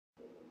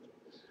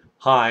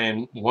Hi,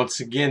 and once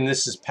again,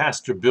 this is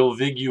Pastor Bill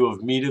Vigu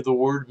of Meat of the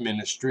Word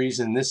Ministries,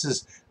 and this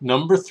is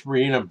number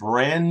 3 in a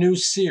brand new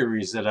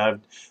series that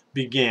I've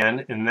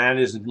began, and that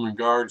is in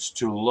regards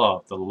to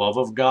love. The love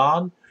of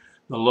God,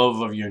 the love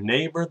of your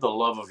neighbor, the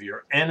love of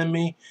your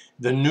enemy,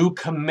 the new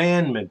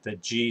commandment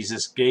that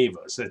Jesus gave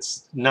us.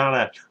 It's not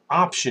an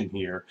option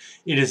here.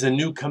 It is a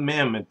new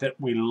commandment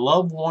that we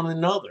love one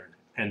another,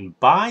 and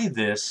by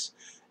this,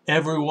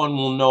 everyone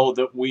will know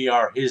that we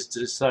are His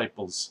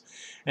disciples.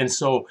 And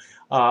so,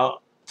 uh,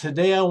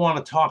 today I want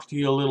to talk to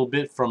you a little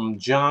bit from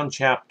John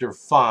chapter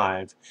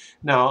 5.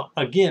 Now,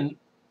 again,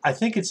 I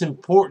think it's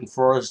important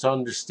for us to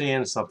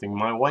understand something.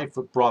 My wife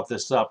brought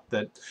this up,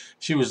 that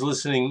she was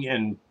listening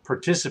and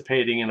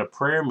participating in a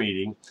prayer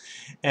meeting,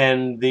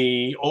 and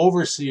the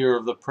overseer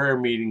of the prayer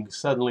meeting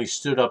suddenly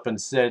stood up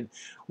and said,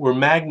 "We're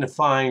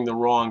magnifying the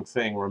wrong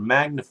thing. We're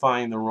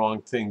magnifying the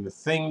wrong thing. The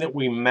thing that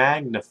we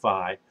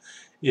magnify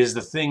is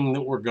the thing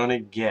that we're going to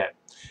get."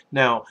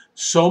 Now,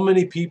 so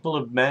many people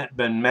have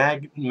been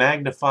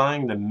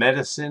magnifying the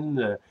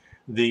medicine,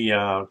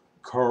 the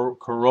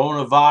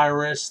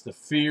coronavirus, the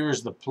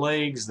fears, the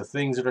plagues, the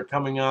things that are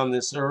coming on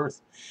this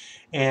earth,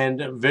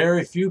 and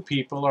very few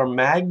people are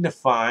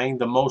magnifying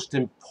the most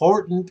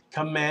important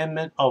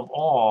commandment of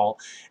all,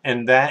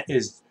 and that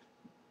is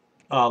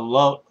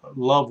love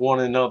one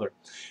another.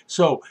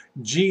 So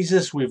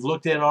Jesus, we've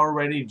looked at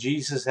already.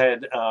 Jesus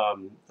had,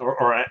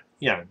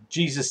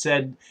 Jesus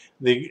said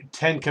the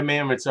 10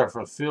 Commandments are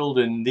fulfilled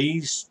in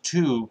these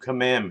 2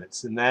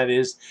 commandments, and that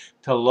is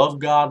to love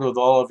God with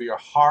all of your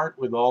heart,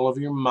 with all of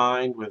your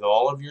mind, with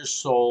all of your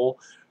soul,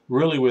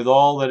 really with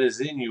all that is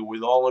in you,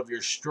 with all of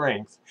your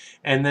strength.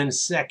 And then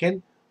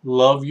second,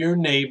 love your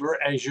neighbor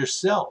as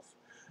yourself.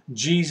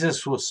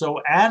 Jesus was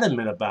so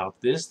adamant about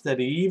this that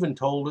he even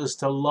told us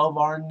to love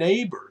our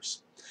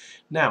neighbors.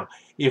 Now,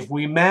 if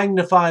we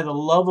magnify the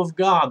love of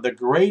God, the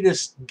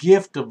greatest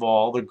gift of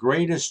all, the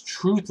greatest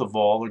truth of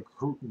all, the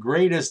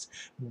greatest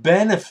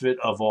benefit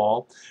of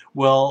all,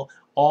 well,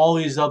 all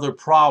these other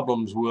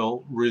problems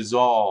will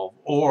resolve,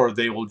 or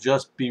they will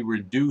just be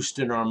reduced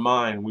in our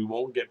mind. We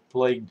won't get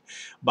plagued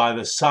by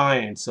the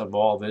science of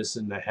all this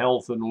and the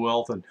health and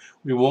wealth, and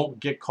we won't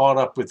get caught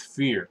up with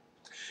fear.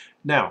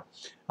 Now,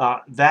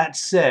 that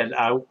said,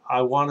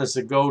 I want us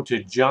to go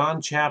to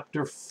John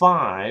chapter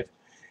 5,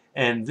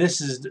 and this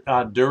is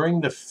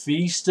during the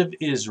Feast of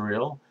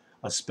Israel,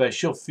 a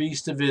special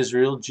Feast of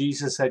Israel.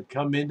 Jesus had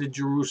come into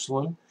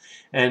Jerusalem,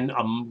 and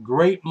a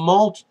great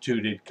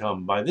multitude had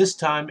come. By this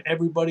time,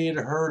 everybody had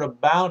heard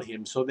about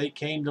him, so they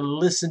came to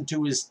listen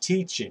to his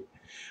teaching.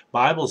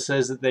 Bible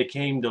says that they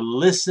came to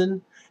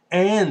listen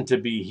and to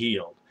be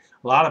healed.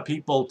 A lot of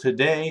people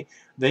today,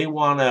 they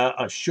want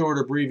a short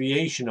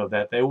abbreviation of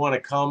that. They want to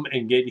come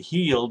and get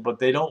healed, but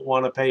they don't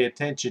want to pay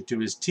attention to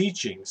his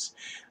teachings.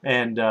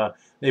 And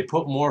they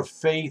put more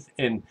faith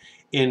in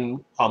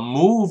a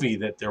movie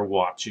that they're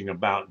watching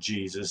about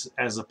Jesus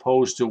as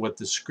opposed to what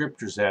the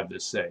scriptures have to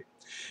say.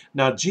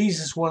 Now,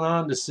 Jesus went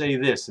on to say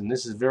this, and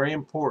this is very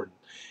important.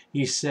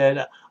 He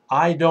said,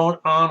 "I don't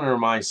honor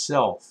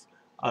myself.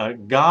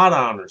 God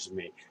honors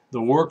me.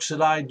 The works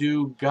that I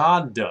do,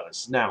 God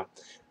does." Now,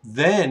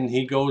 then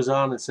he goes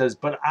on and says,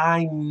 "But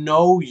I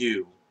know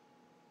you.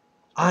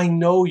 I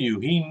know you."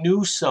 He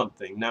knew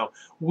something. Now,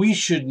 we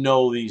should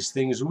know these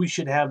things. We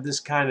should have this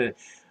kind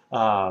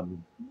of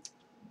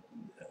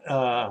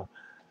uh,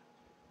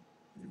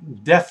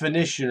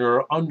 definition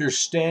or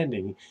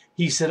understanding.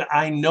 He said,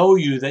 "I know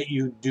you, that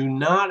you do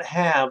not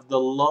have the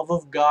love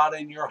of God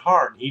in your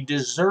heart." He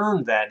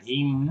discerned that.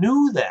 He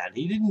knew that.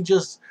 He didn't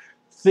just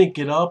think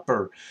it up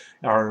or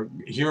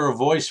hear a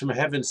voice from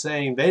heaven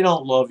saying, "They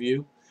don't love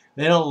you.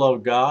 They don't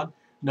love God."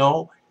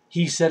 No,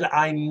 he said,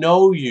 "I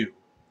know you,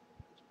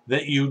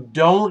 that you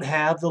don't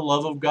have the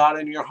love of God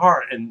in your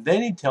heart." And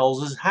then he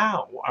tells us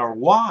how or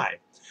why.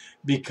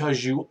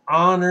 Because you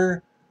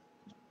honor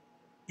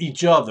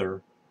each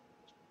other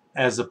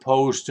as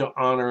opposed to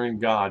honoring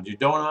God. You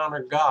don't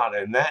honor God,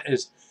 and that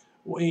is,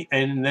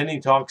 and then he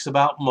talks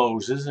about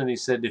Moses, and he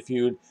said, if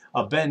you'd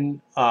been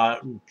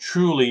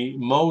truly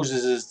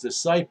Moses'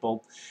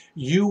 disciple,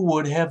 you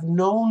would have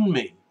known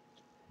me.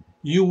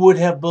 You would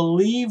have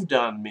believed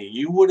on me.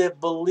 You would have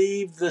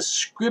believed the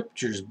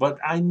scriptures, but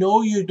I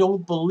know you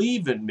don't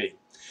believe in me.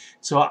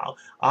 So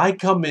I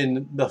come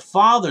in the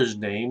Father's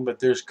name, but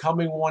there's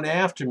coming one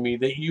after me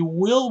that you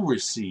will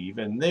receive.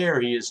 And there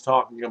he is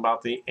talking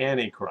about the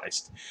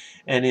Antichrist.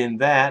 And in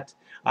that,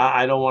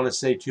 I don't want to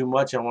say too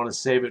much. I want to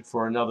save it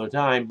for another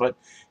time. But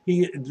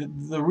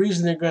the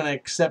reason they're going to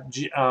accept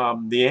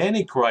the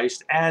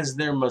Antichrist as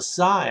their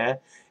Messiah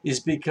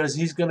is because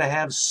he's going to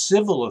have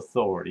civil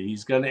authority.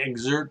 He's going to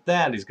exert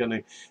that. He's going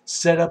to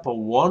set up a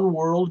one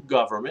world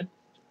government,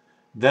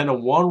 then a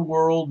one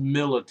world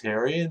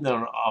military, and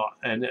then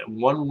a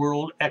one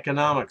world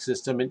economic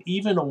system, and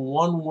even a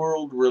one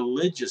world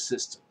religious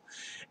system.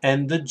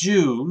 And the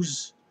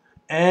Jews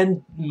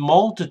and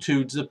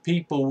multitudes of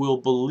people will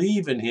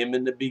believe in him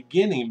in the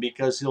beginning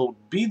because he'll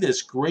be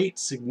this great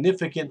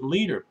significant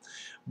leader,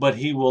 but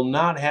he will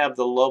not have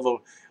the love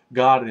of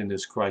God in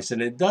His Christ.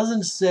 And it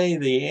doesn't say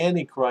the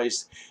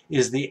Antichrist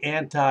is the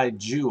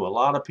anti-Jew. A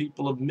lot of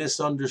people have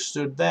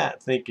misunderstood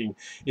that, thinking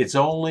it's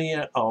only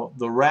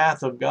the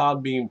wrath of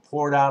God being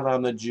poured out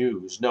on the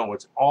Jews. No,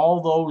 it's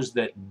all those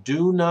that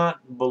do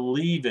not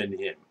believe in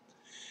Him.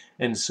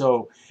 And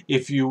so,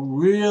 if you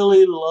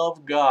really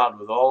love God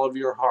with all of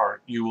your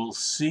heart, you will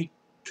seek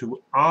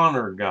to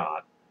honor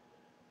God.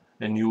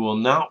 And you will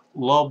not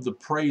love the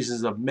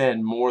praises of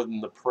men more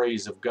than the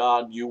praise of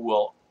God. You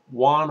will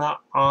want to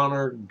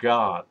honor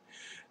God.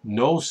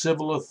 No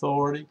civil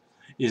authority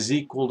is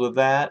equal to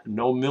that.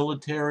 No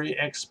military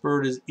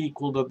expert is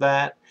equal to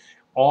that.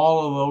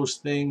 All of those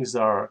things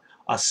are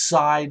a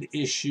side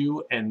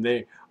issue, and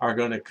they are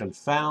going to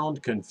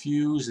confound,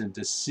 confuse, and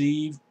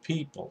deceive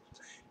people,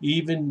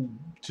 even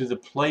to the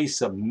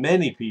place of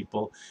many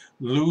people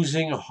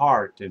losing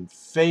heart and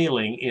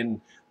failing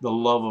in the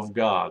love of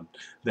God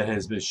that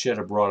has been shed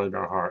abroad in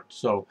our hearts.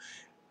 So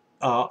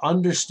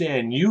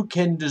understand, you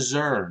can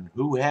discern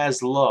who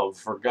has love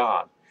for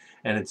God,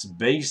 and it's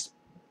based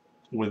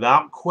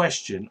without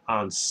question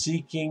on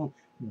seeking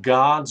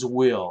God's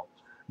will,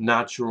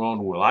 not your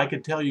own will. I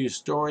could tell you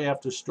story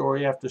after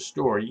story after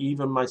story,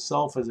 even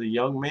myself as a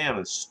young man,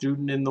 a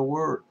student in the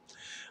Word.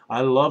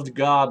 I loved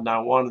God and I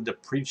wanted to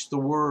preach the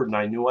Word, and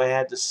I knew I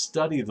had to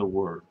study the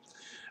Word.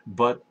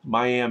 But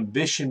my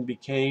ambition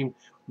became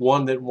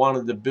one that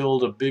wanted to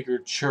build a bigger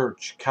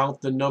church,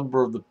 count the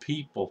number of the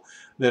people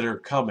that are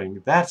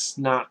coming. That's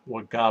not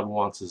what God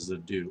wants us to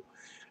do.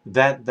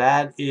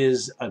 That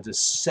is a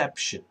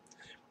deception.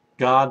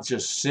 God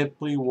just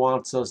simply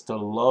wants us to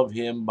love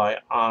Him by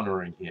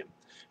honoring Him.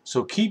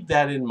 So keep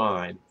that in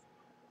mind.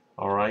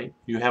 All right?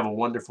 You have a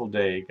wonderful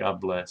day. God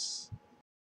bless.